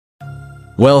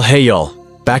Well, hey y'all,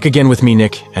 back again with me,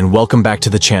 Nick, and welcome back to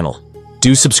the channel.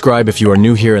 Do subscribe if you are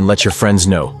new here and let your friends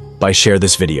know by share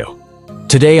this video.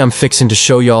 Today I'm fixing to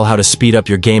show y'all how to speed up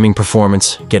your gaming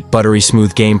performance, get buttery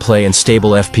smooth gameplay and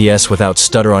stable FPS without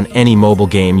stutter on any mobile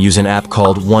game using an app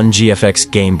called GFX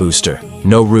Game Booster.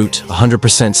 No root,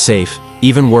 100% safe,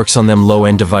 even works on them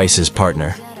low-end devices,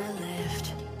 partner.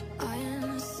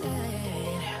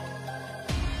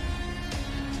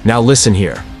 Now listen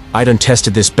here, I done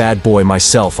tested this bad boy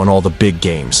myself on all the big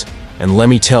games, and let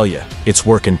me tell ya, it's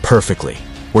working perfectly.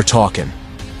 We're talking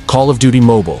Call of Duty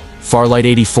Mobile, Farlight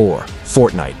 84,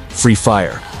 Fortnite, Free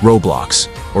Fire, Roblox,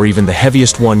 or even the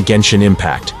heaviest one, Genshin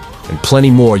Impact, and plenty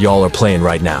more y'all are playing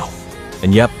right now.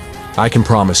 And yep, I can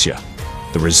promise ya,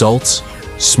 the results,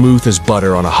 smooth as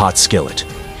butter on a hot skillet.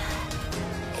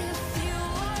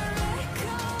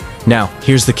 Now,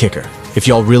 here's the kicker. If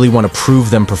y'all really want to prove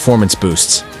them performance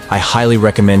boosts, I highly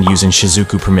recommend using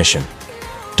Shizuku Permission.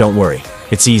 Don't worry,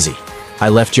 it's easy. I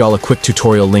left y'all a quick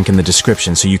tutorial link in the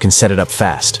description so you can set it up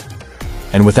fast.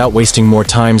 And without wasting more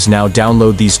time, now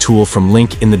download these tools from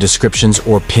link in the descriptions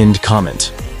or pinned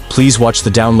comment. Please watch the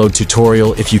download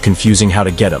tutorial if you're confusing how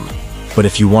to get them. But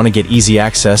if you want to get easy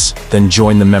access, then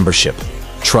join the membership.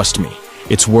 Trust me,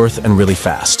 it's worth and really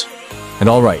fast. And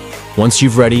alright, once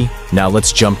you've ready, now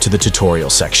let's jump to the tutorial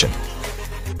section.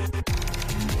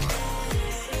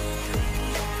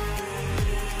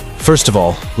 First of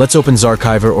all, let's open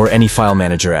Zarchiver or any file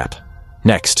manager app.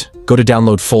 Next, go to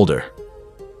Download folder.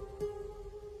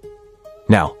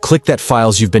 Now, click that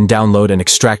files you've been downloaded and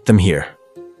extract them here.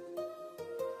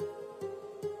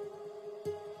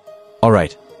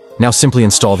 Alright, now simply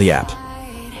install the app.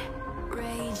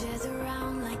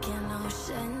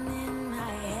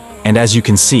 And as you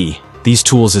can see, these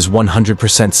tools is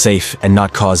 100% safe and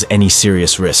not cause any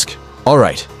serious risk.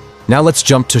 Alright, now let's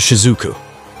jump to Shizuku.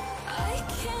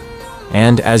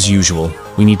 And as usual,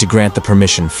 we need to grant the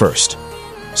permission first.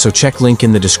 So check link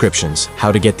in the descriptions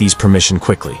how to get these permission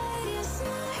quickly.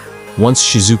 Once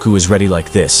Shizuku is ready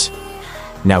like this,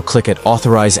 now click at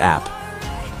Authorize App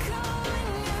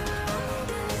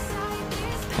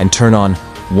and turn on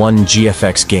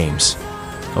GFX Games.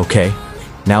 Okay,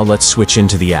 now let's switch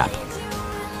into the app.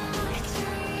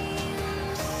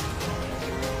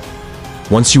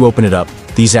 Once you open it up,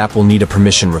 these app will need a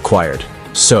permission required.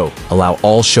 So, allow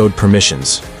all showed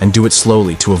permissions, and do it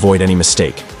slowly to avoid any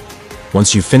mistake.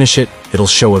 Once you finish it, it'll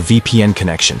show a VPN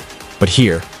connection. But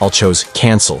here, I'll choose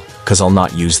Cancel, cause I'll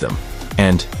not use them.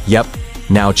 And, yep,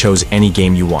 now chose any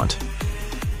game you want.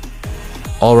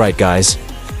 Alright guys,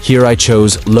 here I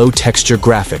chose Low Texture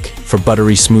Graphic for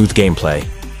buttery smooth gameplay.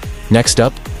 Next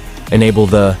up, enable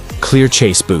the Clear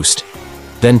Chase Boost,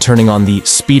 then turning on the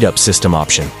Speed Up System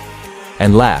option.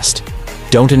 And last,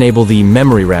 don't enable the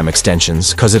memory RAM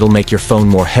extensions, cause it'll make your phone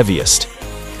more heaviest.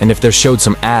 And if there showed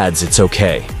some ads, it's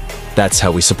okay. That's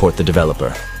how we support the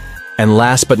developer. And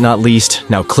last but not least,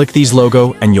 now click these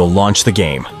logo and you'll launch the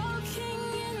game.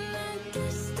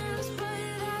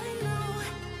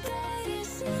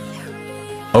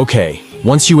 Okay,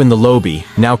 once you in the lobby,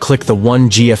 now click the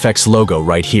GFX logo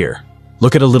right here.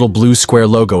 Look at a little blue square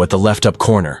logo at the left up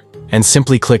corner, and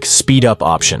simply click Speed Up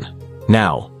option.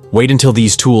 Now, wait until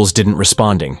these tools didn't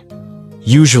responding.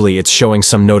 Usually it's showing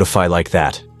some notify like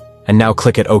that. And now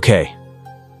click it OK.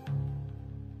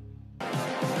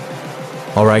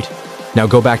 Alright, now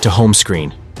go back to home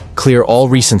screen. Clear all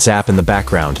recent app in the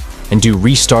background, and do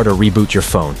restart or reboot your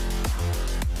phone.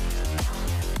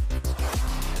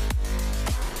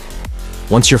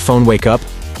 Once your phone wake up,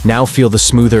 now feel the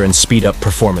smoother and speed up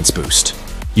performance boost.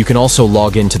 You can also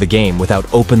log into the game without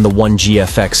open the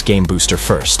GFX Game Booster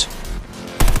first.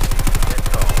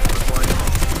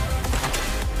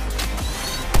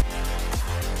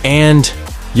 And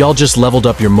y'all just leveled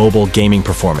up your mobile gaming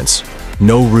performance.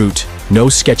 No root, no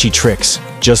sketchy tricks,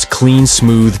 just clean,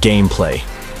 smooth gameplay.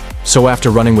 So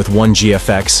after running with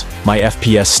GFX, my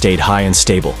FPS stayed high and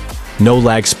stable. No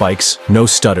lag spikes, no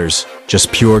stutters,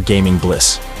 just pure gaming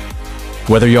bliss.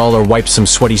 Whether y'all are wiped some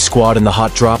sweaty squad in the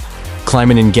hot drop,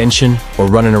 climbing in Genshin, or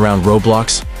running around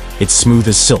Roblox, it's smooth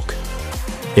as silk.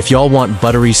 If y'all want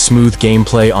buttery smooth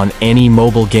gameplay on any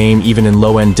mobile game, even in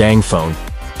low-end dang phone,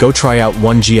 go try out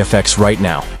GFX right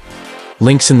now.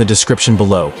 Links in the description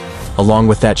below, along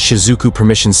with that Shizuku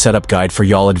Permission setup guide for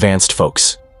y'all advanced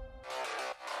folks.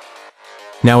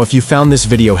 Now if you found this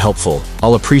video helpful,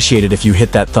 I'll appreciate it if you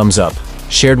hit that thumbs up,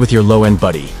 shared with your low-end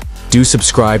buddy. Do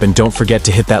subscribe and don't forget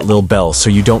to hit that little bell so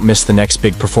you don't miss the next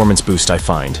big performance boost I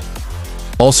find.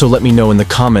 Also let me know in the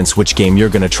comments which game you're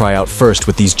gonna try out first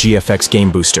with these GFX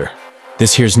Game Booster.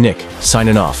 This here's Nick,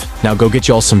 signing off. Now go get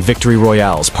y'all some victory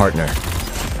royales, partner.